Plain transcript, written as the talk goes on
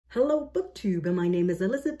Hello BookTube, and my name is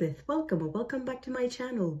Elizabeth. Welcome or welcome back to my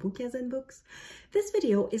channel, Book as in Books. This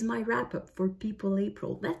video is my wrap-up for People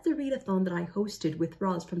April. That's the readathon that I hosted with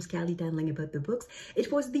Roz from Scally about the books.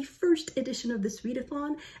 It was the first edition of this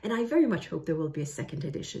readathon, and I very much hope there will be a second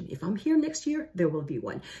edition. If I'm here next year, there will be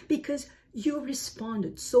one, because you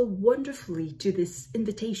responded so wonderfully to this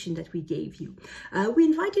invitation that we gave you. We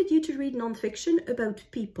invited you to read nonfiction about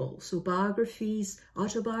people, so biographies,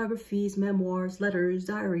 autobiographies, memoirs, letters,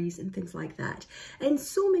 diaries, and things like that. And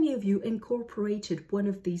so many of you incorporated one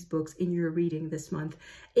of these books in your reading this month.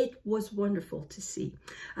 It was wonderful to see.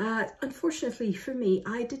 Unfortunately for me,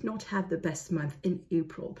 I did not have the best month in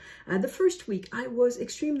April. The first week, I was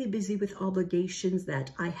extremely busy with obligations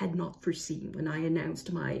that I had not foreseen when I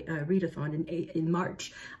announced my readathon in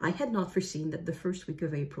March. I had not foreseen that the first week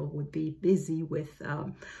of April would be busy with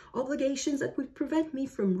obligations that would prevent me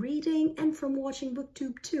from reading and from watching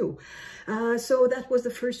BookTube too. So that was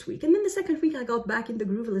the first week. And then the second week, I got back in the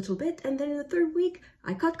groove a little bit. And then in the third week,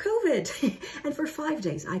 I caught COVID. And for 5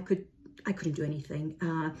 days, I couldn't do anything.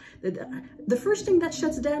 The first thing that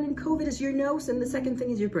shuts down in COVID is your nose, and the second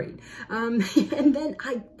thing is your brain. And then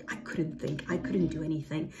I couldn't think. I couldn't do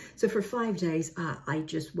anything. So for 5 days, I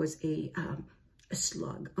just was a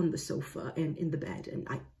slug on the sofa and in the bed, and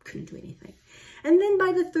I couldn't do anything. And then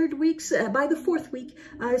by the fourth week,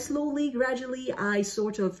 slowly, gradually, I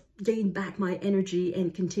sort of gained back my energy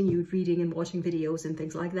and continued reading and watching videos and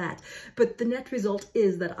things like that. But the net result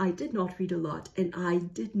is that I did not read a lot, and I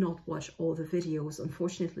did not watch all the videos,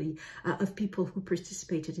 unfortunately, of people who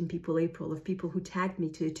participated in People April, of people who tagged me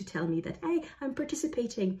to tell me that, hey, I'm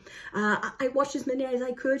participating. I watched as many as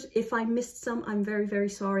I could. If I missed some, I'm very, very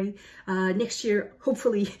sorry. Next year,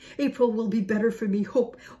 hopefully, April will be better for me.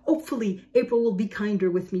 Hopefully, April will be kinder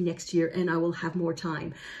with me next year, and I will have more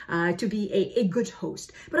time to be a good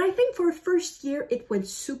host. But I think for a first year, it went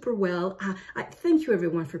super well. Thank you,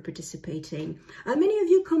 everyone, for participating. Many of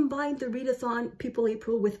you combined the readathon, People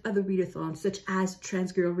April, with other readathons, such as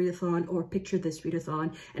Trans Girl Readathon or Picture This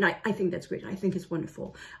Readathon, and I think that's great. I think it's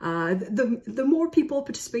wonderful. The more people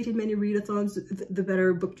participate in many readathons, the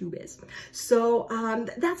better BookTube is. So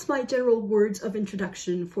that's my general words of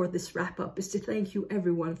introduction for this wrap-up, is to thank you,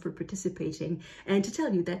 everyone, for participating, and to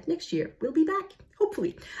tell you that next year we'll be back,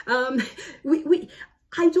 hopefully.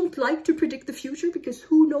 I don't like to predict the future, because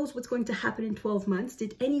who knows what's going to happen in 12 months.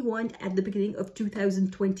 Did anyone at the beginning of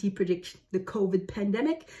 2020 predict the COVID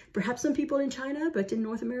pandemic? Perhaps some people in China, but in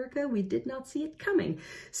North America, we did not see it coming.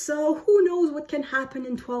 So who knows what can happen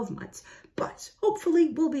in 12 months, but hopefully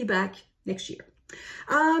we'll be back next year.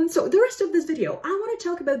 So the rest of this video, I want to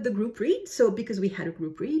talk about the group read, because we had a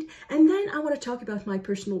group read, and then I want to talk about my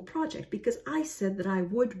personal project, because I said that I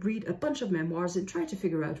would read a bunch of memoirs and try to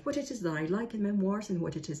figure out what it is that I like in memoirs and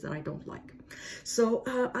what it is that I don't like. So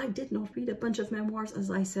I did not read a bunch of memoirs.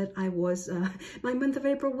 As I said, my month of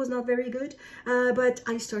April was not very good, but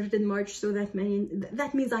I started in March, so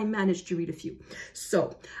that means I managed to read a few.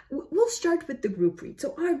 So we'll start with the group read.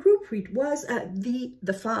 So our group read was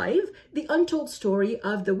The Untold Story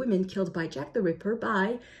of the Women Killed by Jack the Ripper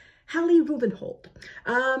by Hallie Rubenhold.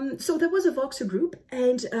 So there was a Voxer group,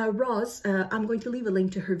 and Roz, I'm going to leave a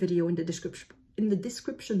link to her video in the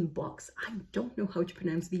description box. I don't know how to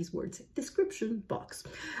pronounce these words. Description box.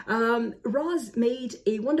 Roz made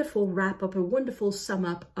a wonderful wrap-up, a wonderful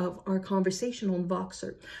sum-up of our conversation on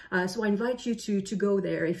Voxer. So I invite you to go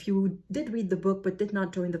there. If you did read the book but did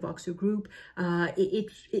not join the Voxer group,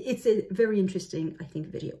 it's a very interesting, I think,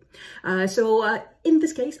 video. In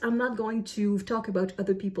this case, I'm not going to talk about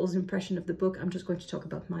other people's impression of the book. I'm just going to talk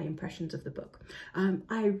about my impressions of the book.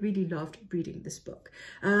 I really loved reading this book.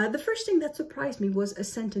 The first thing that surprised me was a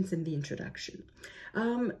sentence in the introduction.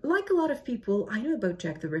 Like a lot of people, I know about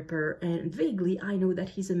Jack the Ripper, and vaguely I know that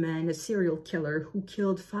he's a man, a serial killer who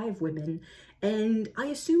killed 5 women, and I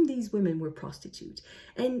assume these women were prostitutes.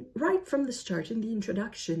 And right from the start in the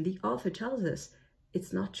introduction, the author tells us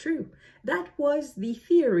it's not true. That was the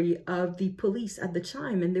theory of the police at the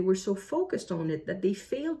time, and they were so focused on it that they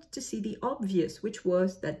failed to see the obvious, which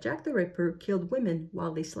was that Jack the Ripper killed women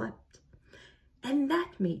while they slept. And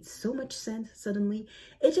that made so much sense suddenly.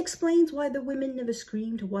 It explains why the women never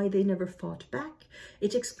screamed, why they never fought back.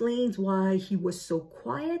 It explains why he was so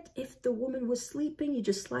quiet. If the woman was sleeping, you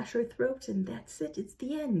just slash her throat and that's it. It's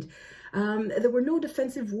the end. There were no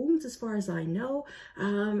defensive wounds as far as I know.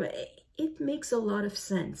 It makes a lot of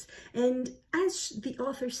sense. And as the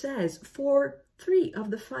author says, for 3 of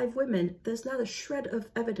the 5 women, there's not a shred of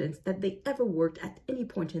evidence that they ever worked at any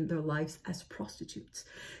point in their lives as prostitutes.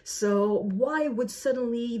 So why would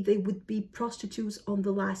suddenly they would be prostitutes on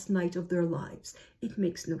the last night of their lives? It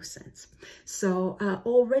makes no sense. So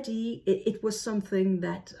already it was something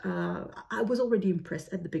that I was already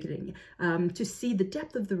impressed at the beginning to see the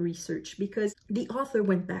depth of the research, because the author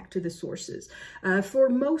went back to the sources. For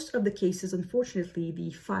most of the cases, unfortunately,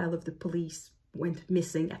 the file of the police went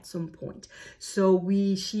missing at some point. So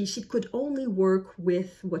she could only work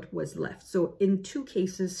with what was left. So in 2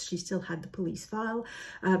 cases, she still had the police file,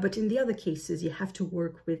 but in the other cases, you have to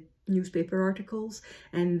work with newspaper articles.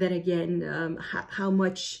 And then again, how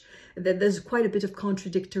much there's quite a bit of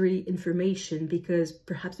contradictory information, because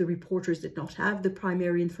perhaps the reporters did not have the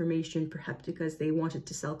primary information, perhaps because they wanted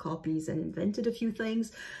to sell copies and invented a few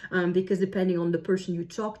things, because depending on the person you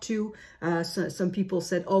talk to, some people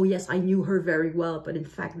said, oh yes, I knew her very well, but in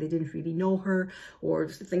fact they didn't really know her, or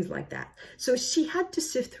things like that. So she had to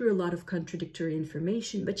sift through a lot of contradictory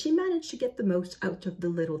information, but she managed to get the most out of the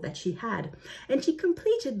little that she had, and she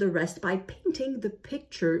completed the rest by painting the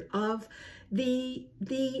picture of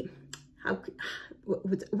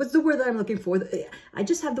what's the word that I'm looking for? I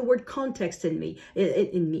just have the word context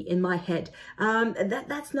in my head.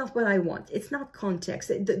 That's not what I want. It's not context,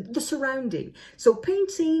 the surrounding. So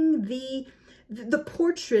painting the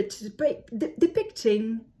portrait,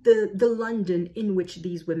 depicting the London in which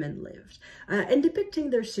these women lived, and depicting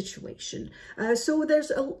their situation. So there's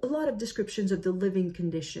a lot of descriptions of the living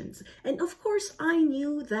conditions. And of course, I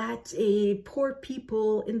knew that poor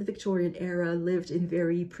people in the Victorian era lived in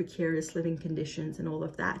very precarious living conditions and all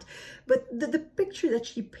of that. But the picture that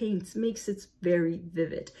she paints makes it very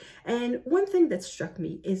vivid. And one thing that struck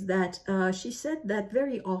me is that she said that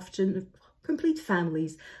very often complete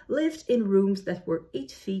families lived in rooms that were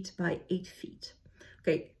 8 feet by 8 feet.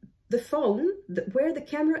 Okay, the phone, where the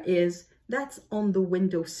camera is, that's on the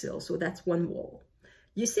windowsill, so that's one wall.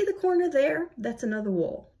 You see the corner there? That's another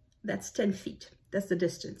wall. That's 10 feet. That's the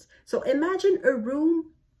distance. So imagine a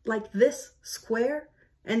room like this, square,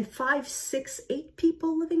 and 5, 6, 8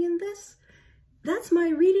 people living in this. That's my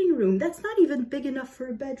reading room. That's not even big enough for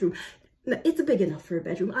a bedroom. No, it's big enough for a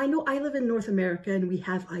bedroom. I know I live in North America and we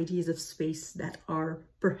have ideas of space that are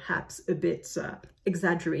perhaps a bit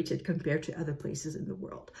exaggerated compared to other places in the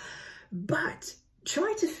world. But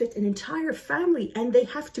try to fit an entire family, and they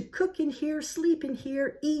have to cook in here, sleep in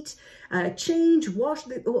here, eat, change, wash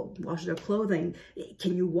their clothing.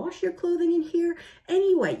 Can you wash your clothing in here?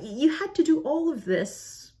 Anyway, you had to do all of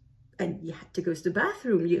this. And you had to go to the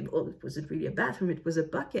bathroom. Well, it wasn't really a bathroom, it was a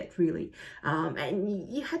bucket, really.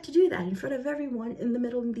 And you had to do that in front of everyone in the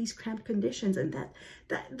middle in these cramped conditions. And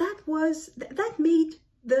that made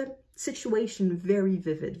the situation very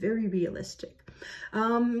vivid, very realistic.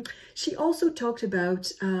 She also talked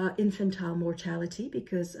about infantile mortality,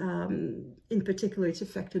 because in particular it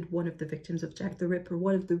affected one of the victims of Jack the Ripper.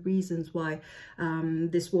 One of the reasons why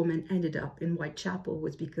this woman ended up in Whitechapel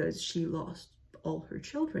was because she lost all her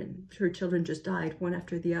children. Her children just died one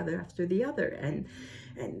after the other, and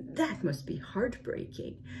that must be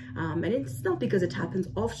heartbreaking. And it's not because it happens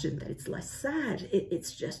often that it's less sad.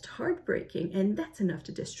 It's just heartbreaking, and that's enough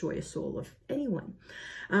to destroy a soul of anyone.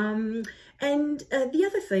 And the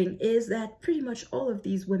other thing is that pretty much all of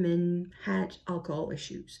these women had alcohol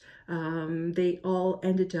issues. They all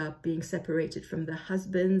ended up being separated from the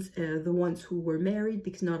husbands, the ones who were married,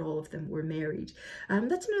 because not all of them were married.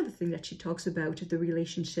 That's another thing that she talks about, the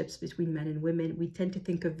relationships between men and women. We tend to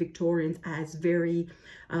think of Victorians as very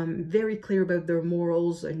clear about their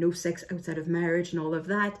morals, no sex outside of marriage and all of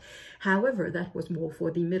that. However, that was more for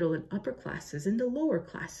the middle and upper classes. In the lower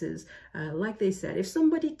classes, like they said, if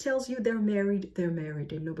somebody tells you they're married,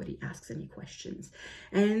 and nobody asks any questions.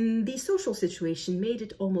 And the social situation made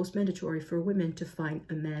it almost mandatory for women to find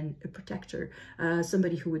a man, a protector,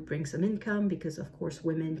 somebody who would bring some income, because of course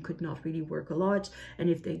women could not really work a lot, and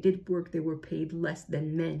if they did work, they were paid less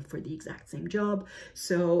than men for the exact same job.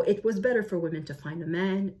 So it was better for women to find a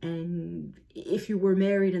man, and if you were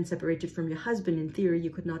married and separated from your husband, in theory, you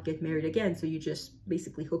could not get married again. So you just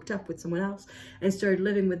basically hooked up with someone else and started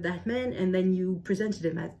living with that man, and then you presented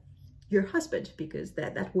him as your husband, because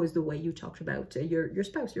that was the way you talked about your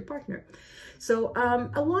spouse, your partner. So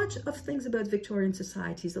a lot of things about Victorian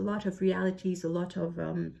societies, a lot of realities, a lot of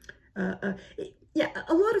yeah,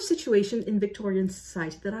 a lot of situations in Victorian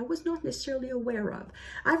society that I was not necessarily aware of.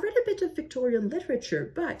 I've read a bit of Victorian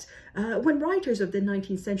literature, but when writers of the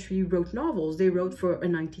 19th century wrote novels, they wrote for a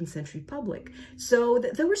 19th century public. So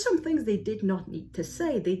there were some things they did not need to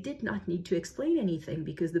say. They did not need to explain anything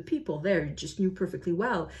because the people there just knew perfectly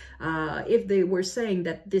well. If they were saying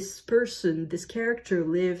that this person, this character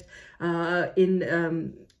lived how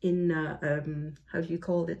do you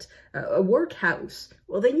call it, a workhouse.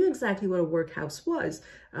 Well, they knew exactly what a workhouse was.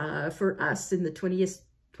 For us in the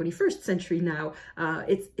 21st century now,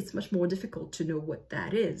 it's much more difficult to know what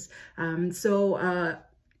that is.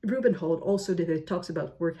 Rubenhold also talks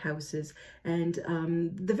about workhouses and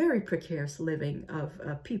the very precarious living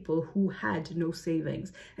of people who had no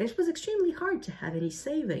savings. And it was extremely hard to have any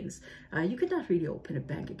savings. You could not really open a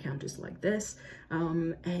bank account just like this.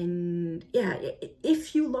 And yeah,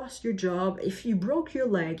 if you lost your job, if you broke your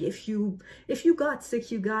leg, if you got sick,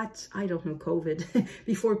 you got, I don't know, COVID,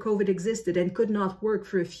 before COVID existed and could not work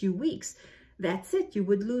for a few weeks, that's it. You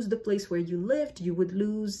would lose the place where you lived. You would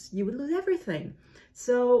lose everything.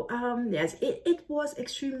 So yes, it was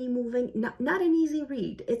extremely moving. Not an easy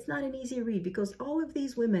read. It's not an easy read because all of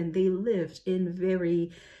these women, they lived in very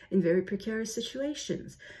precarious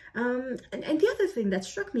situations. And the other thing that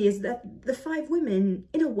struck me is that the 5 women,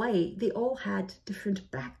 in a way, they all had different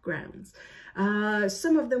backgrounds.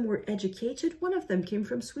 Some of them were educated. One of them came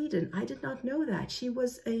from Sweden. I did not know that. She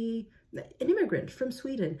was an immigrant from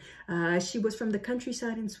Sweden. She was from the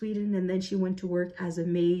countryside in Sweden, and then she went to work as a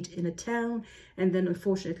maid in a town, and then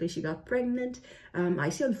unfortunately she got pregnant. I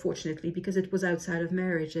say unfortunately because it was outside of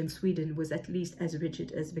marriage, and Sweden was at least as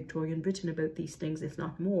rigid as Victorian Britain about these things, if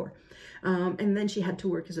not more. And then she had to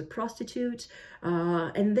work as a prostitute,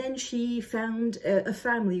 and then she found a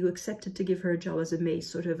family who accepted to give her a job as a maid,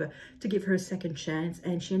 sort of to give her a second chance,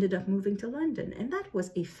 and she ended up moving to London, and that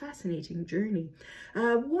was a fascinating journey.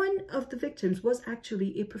 One of the victims was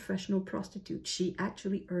actually a professional prostitute. She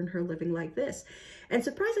actually earned her living like this. And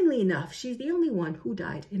surprisingly enough, she's the only one who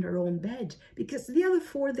died in her own bed, because the other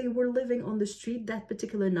 4, they were living on the street that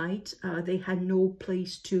particular night. They had no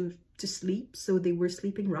place to sleep, so they were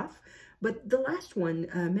sleeping rough. But the last one,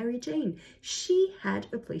 Mary Jane, she had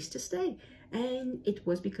a place to stay, and it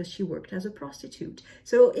was because she worked as a prostitute.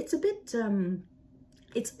 So it's a bit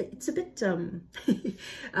it's a bit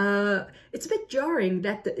jarring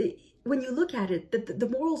that when you look at it, the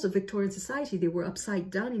morals of Victorian society, they were upside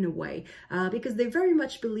down in a way, because they very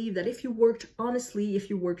much believed that if you worked honestly, if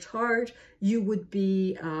you worked hard, you would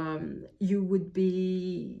be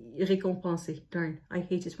récompensé. Darn, I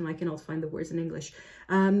hate it when I cannot find the words in English.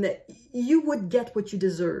 You would get what you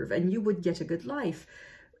deserve, and you would get a good life.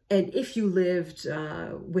 And if you lived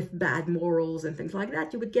with bad morals and things like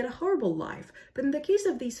that, you would get a horrible life. But in the case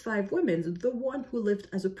of these 5 women, the one who lived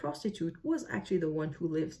as a prostitute was actually the one who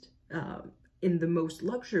lived in the most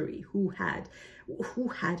luxury, who had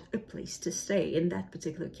a place to stay in that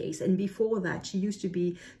particular case. And before that, she used to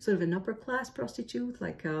be sort of an upper class prostitute,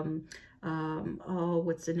 like oh,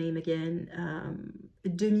 what's the name again?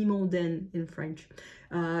 Demi-mondaine in French.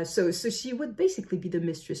 So she would basically be the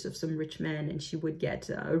mistress of some rich man, and she would get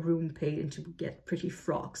a room paid, and she would get pretty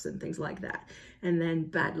frocks and things like that. And then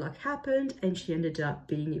bad luck happened, and she ended up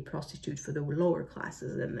being a prostitute for the lower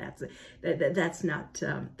classes, and that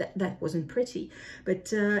wasn't pretty.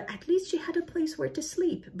 But at least she had a place where to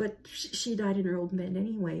sleep. But she died in her old bed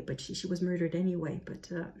anyway. But she was murdered anyway.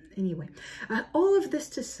 But anyway, all of this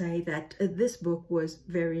to say that this book was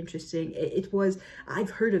very interesting. I've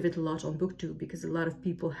heard of it a lot on BookTube because a lot of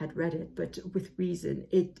people had read it, but with reason.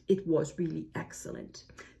 It was really excellent.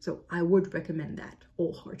 So I would recommend that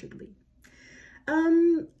wholeheartedly.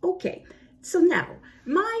 Okay, so now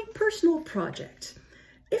my personal project.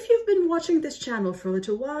 If you've been watching this channel for a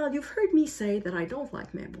little while, you've heard me say that I don't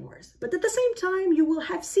like memoirs. But at the same time, you will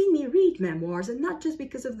have seen me read memoirs, and not just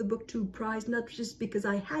because of the BookTube prize, not just because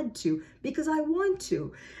I had to, because I want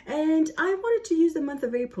to. And I wanted to use the month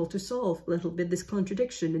of April to solve a little bit this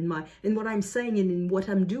contradiction in what I'm saying and in what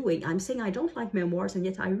I'm doing. I'm saying I don't like memoirs, and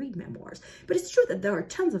yet I read memoirs. But it's true that there are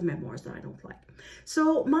tons of memoirs that I don't like.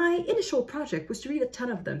 So my initial project was to read a ton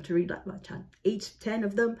of them, to read 8, 10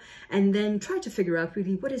 of them, and then try to figure out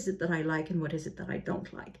really what is it that I like and what is it that I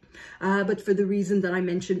don't like. But for the reason that I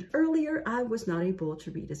mentioned earlier, I was not able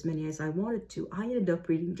to read as many as I wanted to. I ended up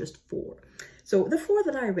reading just 4. So the 4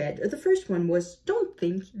 that I read, the first one was Don't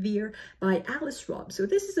Think, Veer by Alice Robb. So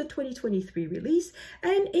this is a 2023 release,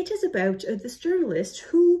 and it is about this journalist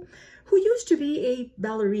who who used to be a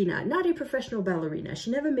ballerina, not a professional ballerina.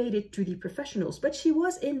 She never made it to the professionals, but she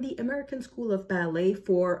was in the American School of Ballet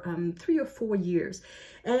for 3 or 4 years.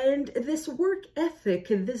 And this work ethic,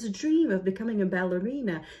 this dream of becoming a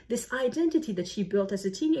ballerina, this identity that she built as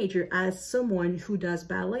a teenager as someone who does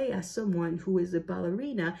ballet, as someone who is a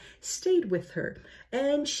ballerina, stayed with her.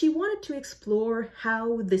 And she wanted to explore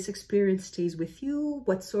how this experience stays with you,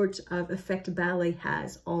 what sort of effect ballet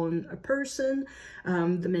has on a person,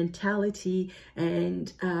 the mentality,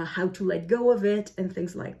 and how to let go of it, and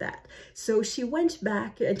things like that. So she went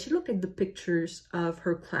back and she looked at the pictures of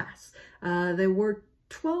her class. There were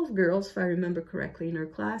 12 girls, if I remember correctly, in her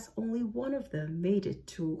class. Only one of them made it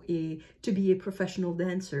to be a professional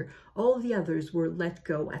dancer. All the others were let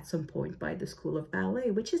go at some point by the School of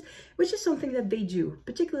Ballet, which is something that they do,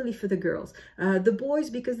 particularly for the girls. The boys,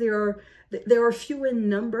 because there are few in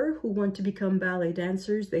number who want to become ballet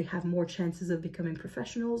dancers, they have more chances of becoming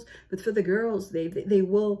professionals. But for the girls, they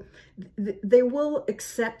will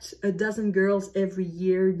accept a dozen girls every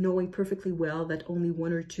year, knowing perfectly well that only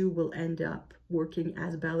 1 or 2 will end up working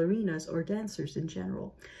as ballerinas or dancers in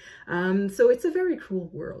general. So it's a very cruel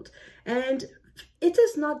world. And it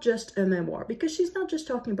is not just a memoir, because she's not just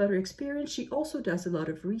talking about her experience, she also does a lot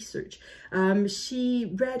of research.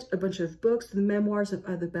 She read a bunch of books, the memoirs of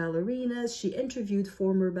other ballerinas, she interviewed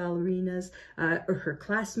former ballerinas or her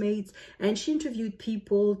classmates, and she interviewed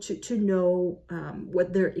people to know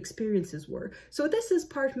what their experiences were. So this is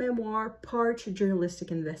part memoir, part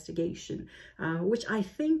journalistic investigation, which I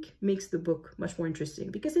think makes the book much more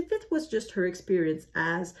interesting, because if it was just her experience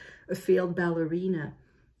as a failed ballerina,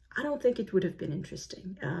 I don't think it would have been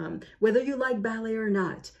interesting. Whether you like ballet or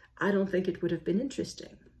not, I don't think it would have been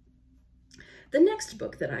interesting. The next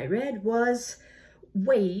book that I read was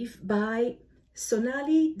Wave by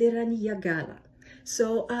Sonali Deraniyagala.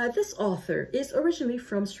 So this author is originally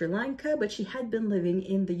from Sri Lanka, but she had been living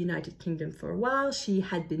in the United Kingdom for a while. She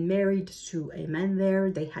had been married to a man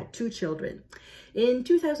there. They had 2 children. In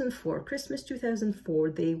 2004, Christmas 2004,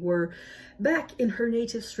 they were back in her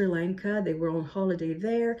native Sri Lanka. They were on holiday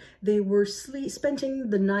there. They were spending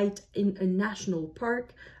the night in a national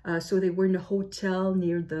park. So they were in a hotel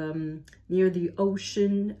near the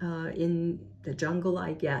ocean, in the jungle,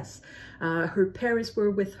 I guess. Her parents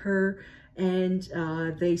were with her, and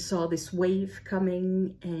they saw this wave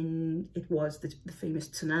coming, and it was the famous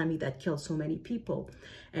tsunami that killed so many people.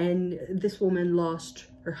 And this woman lost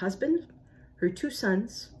her husband, her 2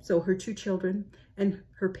 sons, so her 2 children, and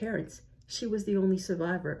her parents. She was the only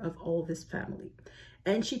survivor of all this family.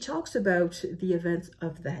 And she talks about the events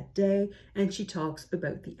of that day, and she talks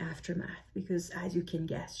about the aftermath, because as you can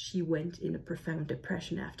guess, she went in a profound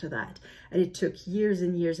depression after that. And it took years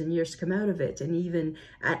and years and years to come out of it. And even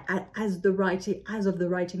as of the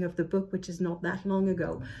writing of the book, which is not that long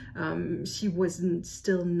ago, she wasn't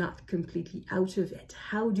still not completely out of it.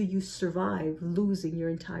 How do you survive losing your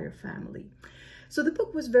entire family? So the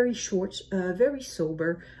book was very short, very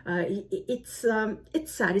sober. It's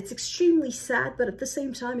sad. It's extremely sad, but at the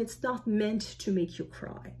same time, it's not meant to make you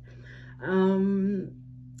cry. And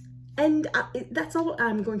that's all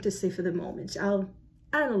I'm going to say for the moment. I'll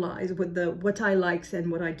analyze what I liked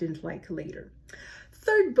and what I didn't like later.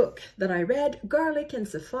 Third book that I read, Garlic and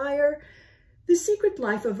Sapphire, The Secret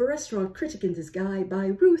Life of a Restaurant Critic in Disguise by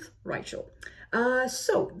Ruth Reichl.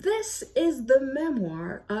 So this is the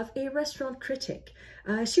memoir of a restaurant critic.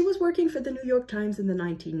 She was working for the New York Times in the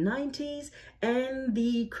 1990s, and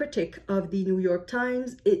the critic of the New York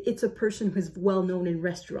Times, it's a person who's well known in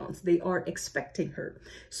restaurants. They are expecting her.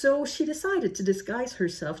 So she decided to disguise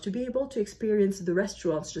herself to be able to experience the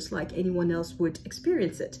restaurants just like anyone else would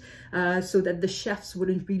experience it, so that the chefs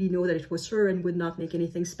wouldn't really know that it was her and would not make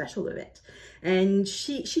anything special of it. And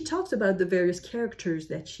she talks about the various characters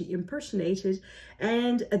that she impersonated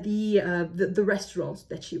and the restaurants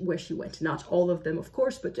that where she went. Not all of them, of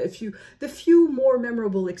course, but the few more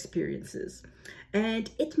memorable experiences.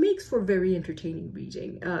 And it makes for very entertaining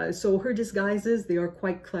reading. So her disguises, they are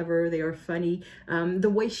quite clever, they are funny.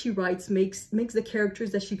 The way she writes makes the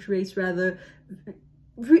characters that she creates rather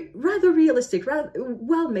realistic, rather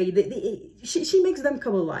well made. She makes them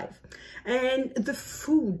come alive. And the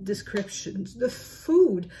food descriptions, the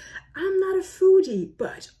food, I'm not a foodie,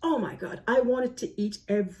 but oh my God, I wanted to eat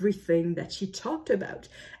everything that she talked about.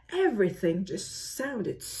 Everything just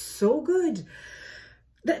sounded so good.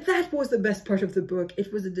 That was the best part of the book.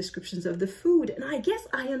 It was the descriptions of the food. And I guess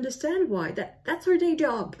I understand why. That's her day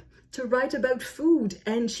job, to write about food.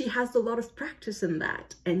 And she has a lot of practice in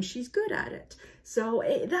that. And she's good at it. So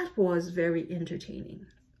that was very entertaining.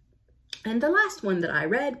 And the last one that I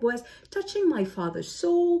read was Touching My Father's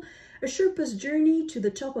Soul. A Sherpa's Journey to the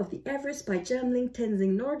Top of the Everest by Jamling,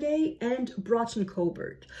 Tenzing, Norgay, and Broughton,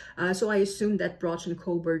 Coburn. So I assume that Broughton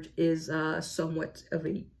Coburn is somewhat of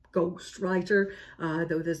a ghost writer,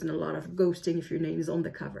 though there's not a lot of ghosting if your name is on the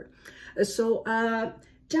cover. Jamling,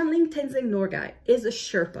 Tenzing, Norgay is a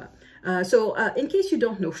Sherpa. In case you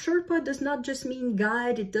don't know, Sherpa does not just mean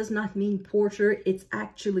guide, it does not mean porter, it's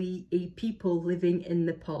actually a people living in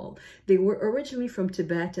Nepal. They were originally from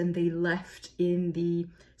Tibet and they left in the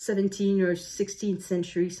 17th or 16th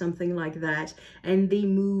century, something like that, and they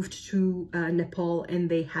moved to Nepal, and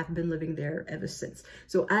they have been living there ever since.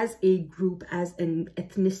 So as a group, as an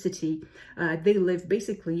ethnicity, they live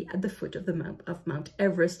basically at the foot of Mount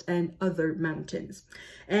Everest and other mountains.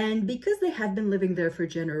 And because they have been living there for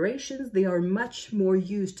generations, they are much more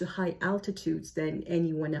used to high altitudes than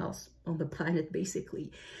anyone else on the planet,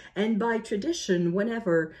 basically. And by tradition,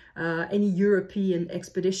 whenever any European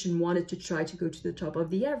expedition wanted to try to go to the top of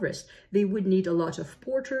the Everest, they would need a lot of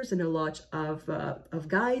porters and a lot of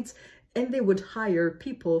guides, and they would hire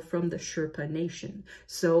people from the Sherpa nation.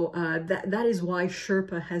 So that is why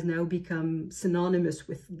Sherpa has now become synonymous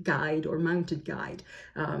with guide or mounted guide.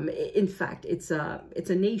 In fact, it's a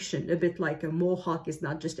nation, a bit like a Mohawk is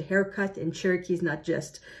not just a haircut and Cherokee is not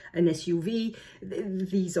just an SUV.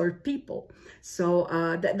 These are people. So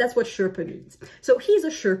that's what Sherpa means. So he's a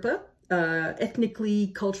Sherpa, ethnically,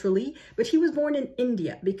 culturally, but he was born in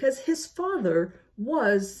India because his father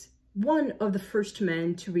was one of the first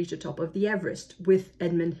men to reach the top of the Everest with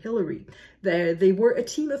Edmund Hillary. They were a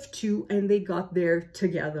team of two and they got there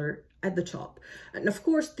together at the top. And of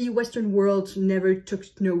course, the Western world never took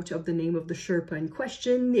note of the name of the Sherpa in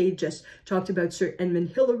question. They just talked about Sir Edmund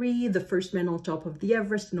Hillary, the first man on top of the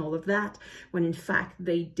Everest and all of that, when in fact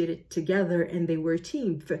they did it together and they were a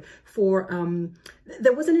team.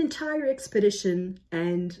 There was an entire expedition,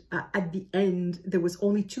 and at the end, there was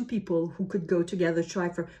only two people who could go together,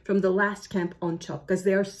 from the last camp on top, because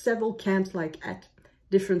there are several camps like at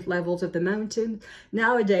different levels of the mountain.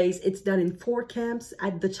 Nowadays, it's done in 4 camps.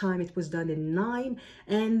 At the time, it was done in 9.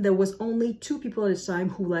 And there was only 2 people at a time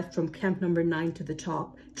who left from camp number 9 to the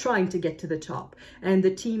top, trying to get to the top. And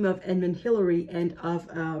the team of Edmund Hillary and of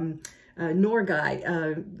Norgay,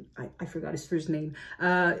 I forgot his first name,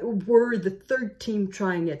 were the 3rd team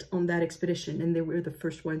trying it on that expedition, and they were the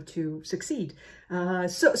first one to succeed.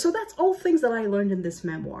 So that's all things that I learned in this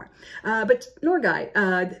memoir. But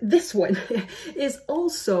Norgay, this one, is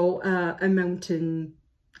also a mountain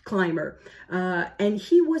climber, and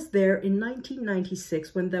he was there in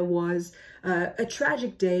 1996 when there was a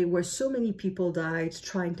tragic day where so many people died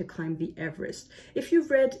trying to climb the Everest. If you've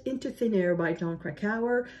read Into Thin Air by Jon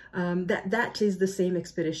Krakauer, that is the same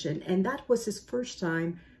expedition, and that was his first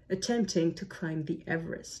time attempting to climb the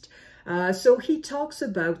Everest. So he talks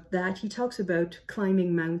about that. He talks about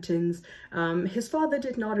climbing mountains. His father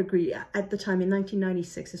did not agree at the time. In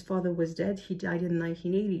 1996, his father was dead. He died in the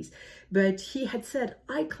 1980s. But he had said,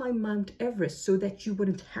 I climbed Mount Everest so that you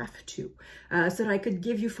wouldn't have to, so that I could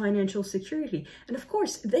give you financial security. And of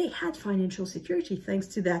course, they had financial security thanks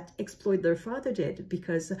to that exploit their father did,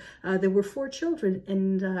 because there were 4 children,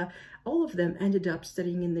 and all of them ended up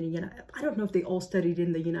studying in the I don't know if they all studied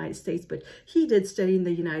in the United States, but he did study in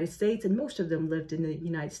the United States, and most of them lived in the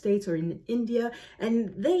United States or in India,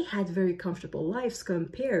 and they had very comfortable lives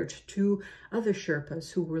compared to other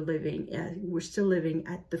Sherpas who were still living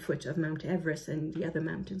at the foot of Mount Everest and the other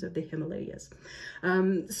mountains of the Himalayas.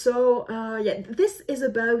 Yeah, this is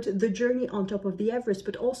about the journey on top of the Everest,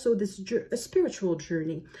 but also this a spiritual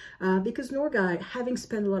journey, because Norgay, having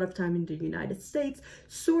spent a lot of time in the United States,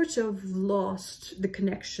 sort of lost the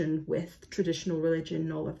connection with traditional religion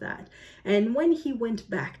and all of that. And when he went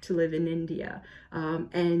back to live in India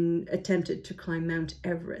and attempted to climb Mount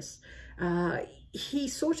Everest, he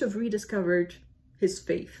sort of rediscovered his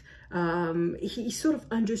faith. He sort of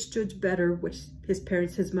understood better what his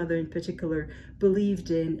parents, his mother in particular, believed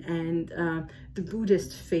in, and the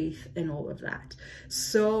Buddhist faith and all of that.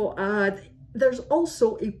 So there's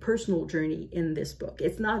also a personal journey in this book.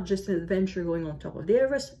 It's not just an adventure going on top of the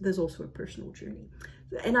Everest, there's also a personal journey.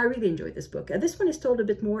 And I really enjoyed this book. This one is told a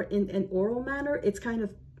bit more in an oral manner. It's kind of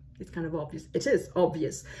obvious. It is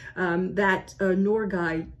obvious that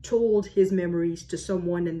Norgay told his memories to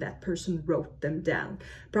someone and that person wrote them down.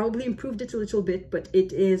 Probably improved it a little bit, but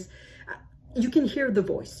it is, you can hear the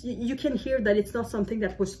voice. You can hear that it's not something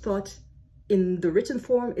that was thought in the written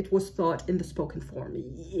form, it was thought in the spoken form.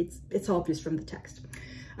 It's obvious from the text.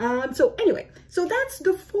 So anyway, so that's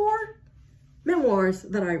the 4 memoirs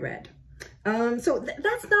that I read. So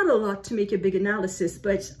that's not a lot to make a big analysis,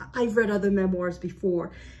 but I've read other memoirs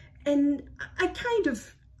before, and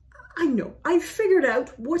I know, I figured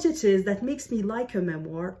out what it is that makes me like a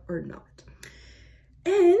memoir or not.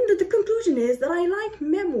 And the conclusion is that I like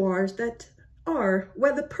memoirs that are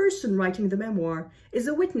where the person writing the memoir is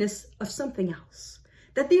a witness of something else.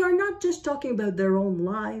 That they are not just talking about their own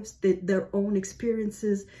lives, their own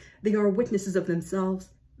experiences, they are witnesses of themselves.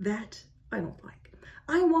 That I don't like.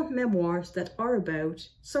 I want memoirs that are about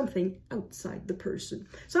something outside the person.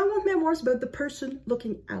 So I want memoirs about the person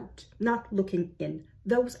looking out, not looking in.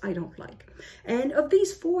 Those I don't like. And of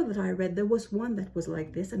these 4 that I read, there was one that was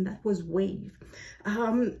like this, and that was Wave.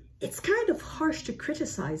 It's kind of harsh to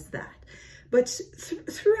criticize that, but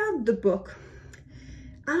throughout the book,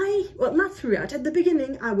 well, not throughout, at the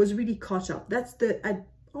beginning, I was really caught up. That's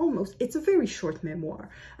it's a very short memoir,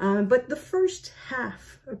 but the first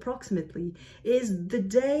half, approximately, is the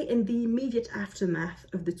day and the immediate aftermath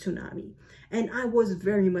of the tsunami. And I was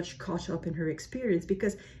very much caught up in her experience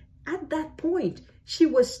because at that point, she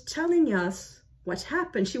was telling us what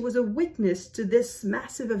happened. She was a witness to this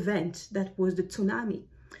massive event that was the tsunami.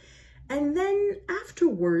 And then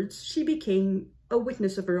afterwards, she became a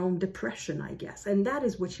witness of her own depression, I guess. And that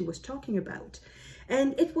is what she was talking about.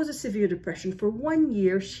 And it was a severe depression. For 1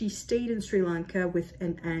 year, she stayed in Sri Lanka with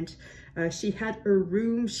an aunt. She had a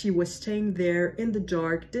room. She was staying there in the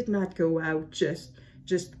dark, did not go out,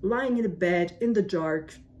 just lying in a bed in the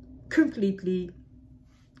dark, completely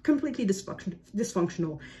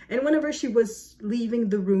dysfunctional. And whenever she was leaving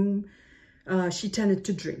the room, she tended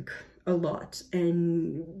to drink a lot.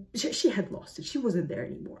 And she had lost it. She wasn't there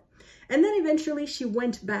anymore. And then eventually she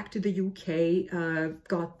went back to the UK,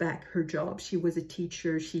 got back her job. She was a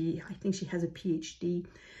teacher. I think she has a PhD.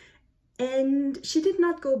 And she did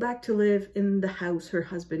not go back to live in the house her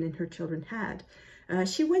husband and her children had.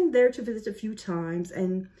 She went there to visit a few times.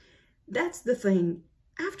 And that's the thing.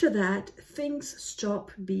 After that, things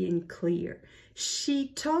stop being clear. She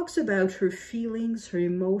talks about her feelings, her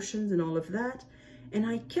emotions, and all of that. And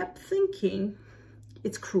I kept thinking,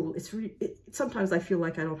 it's cruel. Sometimes I feel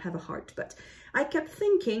like I don't have a heart, but I kept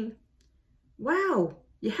thinking, wow,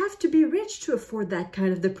 you have to be rich to afford that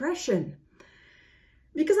kind of depression.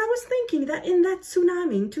 Because I was thinking that in that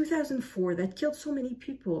tsunami in 2004 that killed so many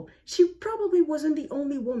people, she probably wasn't the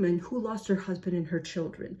only woman who lost her husband and her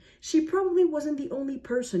children. She probably wasn't the only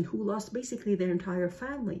person who lost basically their entire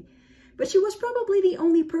family. But she was probably the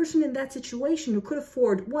only person in that situation who could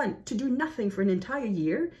afford, 1, to do nothing for an entire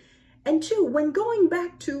year, and 2, when going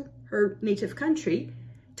back to her native country,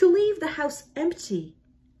 to leave the house empty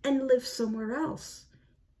and live somewhere else.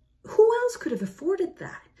 Who else could have afforded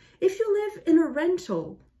that? If you live in a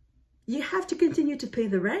rental, you have to continue to pay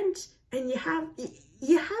the rent, and you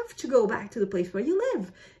have to go back to the place where you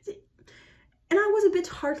live. And I was a bit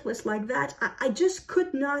heartless like that. I just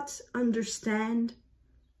could not understand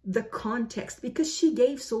the context, because she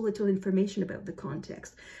gave so little information about the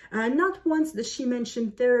context. Not once did she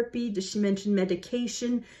mention therapy, did she mention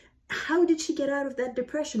medication. How did she get out of that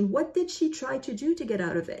depression? What did she try to do to get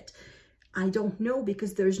out of it? I don't know,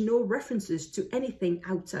 because there's no references to anything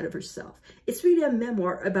outside of herself. It's really a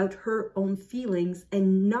memoir about her own feelings,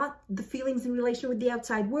 and not the feelings in relation with the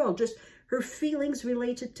outside world, just her feelings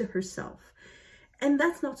related to herself. And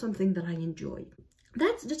that's not something that I enjoy.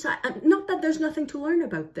 That's the type, not that there's nothing to learn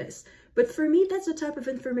about this, but for me, that's the type of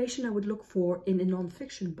information I would look for in a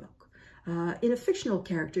non-fiction book. In a fictional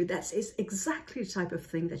character, that is exactly the type of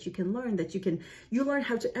thing that you can learn, that you learn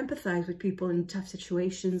how to empathize with people in tough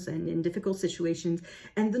situations and in difficult situations,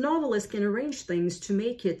 and the novelist can arrange things to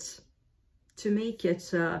make it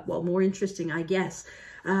well, more interesting, I guess.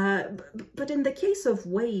 But in the case of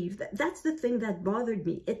Wave, that's the thing that bothered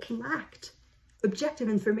me. It lacked objective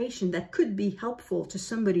information that could be helpful to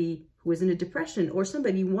somebody who is in a depression, or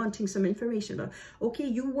somebody wanting some information about, okay,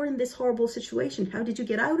 you were in this horrible situation, how did you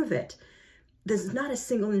get out of it? There's not a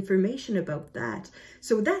single information about that.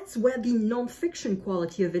 So that's where the non-fiction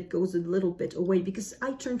quality of it goes a little bit away, because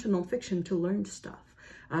I turn to non-fiction to learn stuff.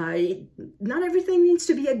 Not everything needs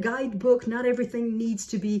to be a guidebook, not everything needs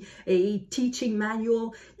to be a teaching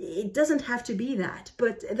manual. It doesn't have to be that,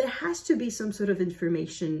 but there has to be some sort of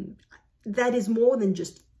information that is more than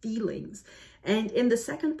just feelings. And in the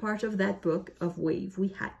second part of that book of Wave, we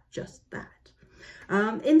had just that.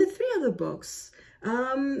 In the 3 other books,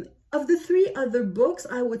 of the 3 other books,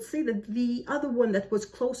 I would say that the other one that was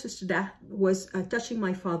closest to that was Touching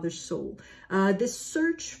My Father's Soul. This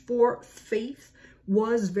search for faith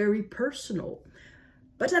was very personal.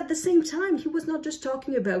 But at the same time, he was not just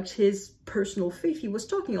talking about his personal faith. He was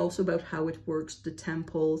talking also about how it works, the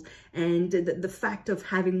temples, and the fact of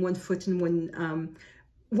having one foot in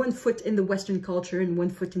one foot in the Western culture and one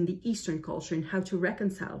foot in the Eastern culture, and how to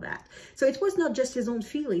reconcile that. So it was not just his own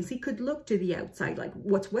feelings. He could look to the outside, like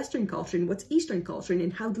what's Western culture and what's Eastern culture,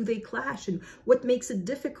 and how do they clash, and what makes it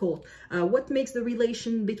difficult, what makes the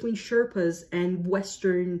relation between Sherpas and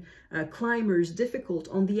Western climbers difficult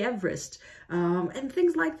on the Everest, and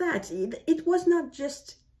things like that. It was not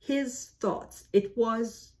just his thoughts. It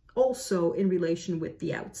was also in relation with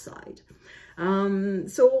the outside.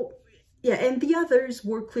 Yeah, and the others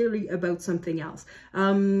were clearly about something else.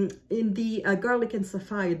 In the Garlic and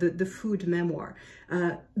Sapphire, the food memoir,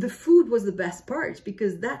 the food was the best part,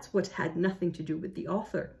 because that's what had nothing to do with the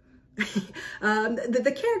author.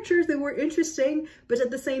 The characters, they were interesting, but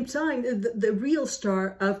at the same time, the real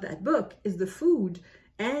star of that book is the food,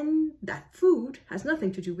 and that food has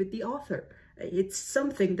nothing to do with the author. It's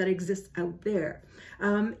something that exists out there.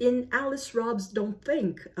 In Alice Robb's Don't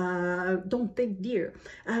Think Dear,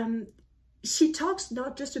 she talks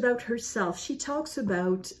not just about herself, she talks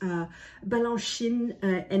about Balanchine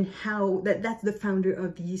and how that's the founder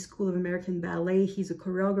of the School of American Ballet. He's a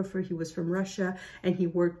choreographer, he was from Russia, and he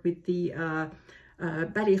worked with the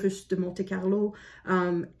Ballet Russe de Monte Carlo,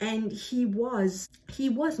 and he was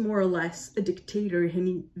more or less a dictator,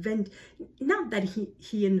 and not that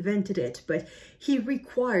he invented it, but he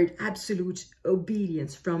required absolute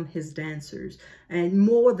obedience from his dancers, and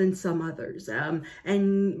more than some others.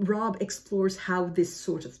 And Robb explores how this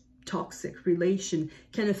sort of toxic relation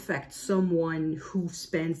can affect someone who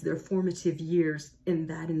spends their formative years in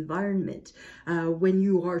that environment. When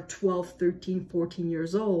you are 12, 13, 14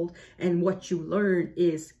 years old, and what you learn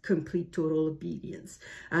is complete, total obedience.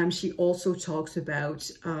 She also talks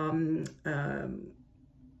about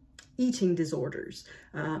eating disorders,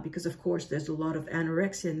 because of course there's a lot of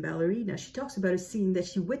anorexia in ballerina. She talks about a scene that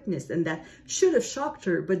she witnessed and that should have shocked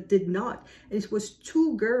her but did not. And it was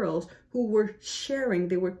two girls who were sharing,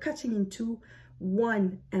 they were cutting into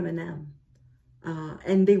one M&M,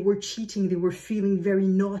 and they were cheating. They were feeling very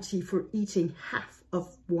naughty for eating half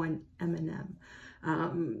of one M&M.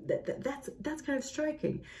 That's kind of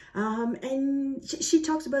striking. And she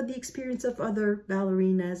talks about the experience of other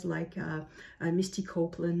ballerinas like Misty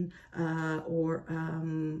Copeland, or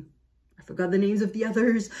I forgot the names of the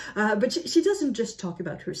others, but she doesn't just talk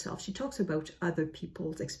about herself. She talks about other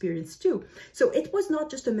people's experience too. So it was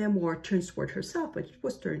not just a memoir turned toward herself, but it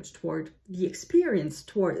was turned toward the experience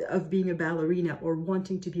of being a ballerina, or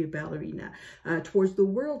wanting to be a ballerina, towards the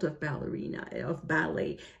world of ballerina, of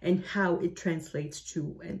ballet, and how it translates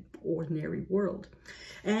to an ordinary world.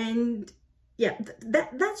 And yeah,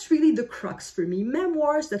 that's really the crux for me.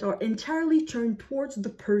 Memoirs that are entirely turned towards the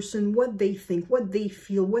person, what they think, what they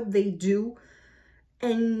feel, what they do,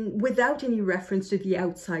 and without any reference to the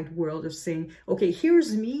outside world of saying, okay,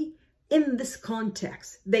 here's me in this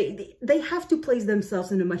context. They have to place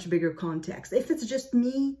themselves in a much bigger context. If it's just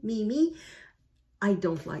me, I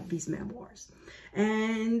don't like these memoirs.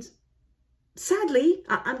 And sadly,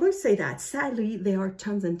 I'm going to say that, sadly, there are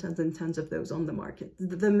tons and tons and tons of those on the market.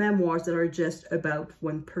 The memoirs that are just about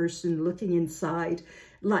one person looking inside,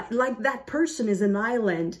 like that person is an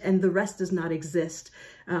island and the rest does not exist.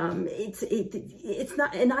 It's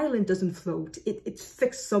not, an island doesn't float. It's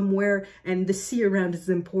fixed somewhere, and the sea around is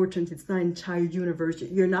important. It's not an entire universe.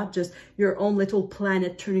 You're not just your own little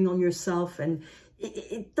planet turning on yourself, and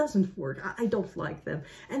it doesn't work. I don't like them.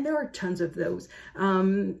 And there are tons of those.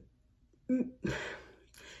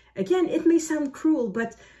 Again, it may sound cruel,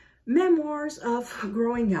 but memoirs of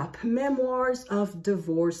growing up, memoirs of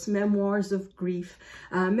divorce, memoirs of grief,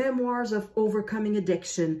 memoirs of overcoming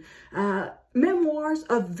addiction, memoirs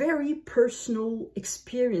of very personal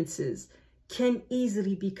experiences can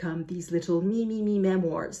easily become these little me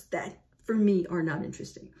memoirs that, for me, are not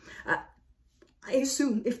interesting. I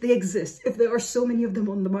assume if they exist, if there are so many of them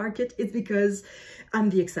on the market, it's because I'm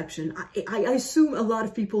the exception. I assume a lot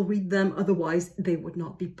of people read them, otherwise they would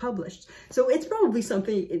not be published. So it's probably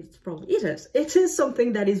something, it is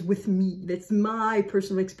something that is with me. That's my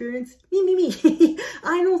personal experience. Me.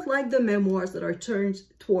 I don't like the memoirs that are turned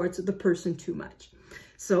towards the person too much.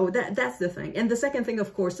 So that's the thing. And the second thing,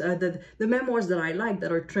 of course, the memoirs that I like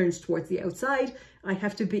that are turned towards the outside, I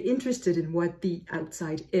have to be interested in what the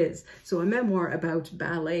outside is. So a memoir about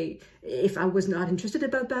ballet, if I was not interested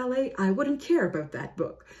about ballet, I wouldn't care about that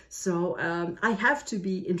book. So I have to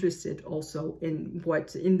be interested also in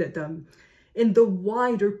what, in the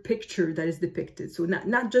wider picture that is depicted. So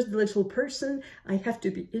not just the little person, I have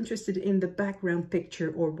to be interested in the background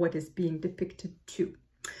picture, or what is being depicted too.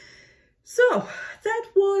 So that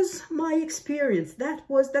was my experience. That's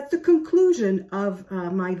the conclusion of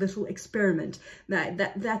my little experiment.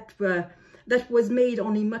 That that was made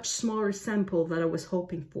on a much smaller sample than I was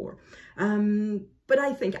hoping for. But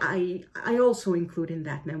I think I also include in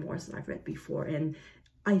that memoirs that I've read before, and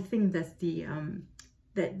I think that's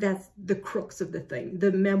that's the crux of the thing.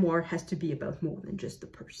 The memoir has to be about more than just the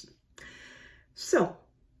person. So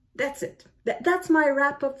that's it. That's my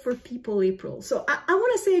wrap up for People April. So I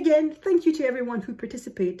want to say again, thank you to everyone who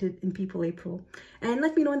participated in People April. And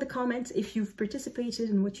let me know in the comments if you've participated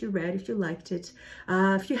in what you read, if you liked it.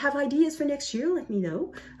 If you have ideas for next year, let me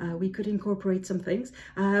know. We could incorporate some things.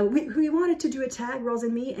 We wanted to do a tag, Roz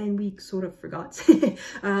and me, and we sort of forgot.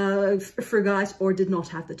 Forgot or did not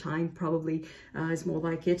have the time, probably is more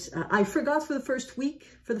like it. I forgot for the first week,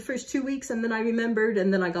 for the first 2 weeks, and then I remembered,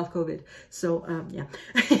 and then I got COVID. So, yeah.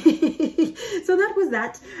 So that was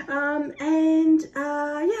that.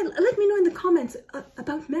 Yeah, let me know in the comments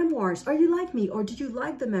about memoirs. Are you like me, or do you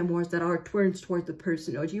like the memoirs that are towards the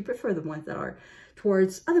person, or do you prefer the ones that are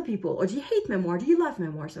towards other people, or do you hate memoir? Do you love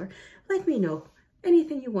memoirs? Or let me know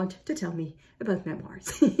anything you want to tell me about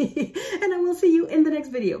memoirs. And I will see you in the next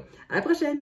video. À la prochaine!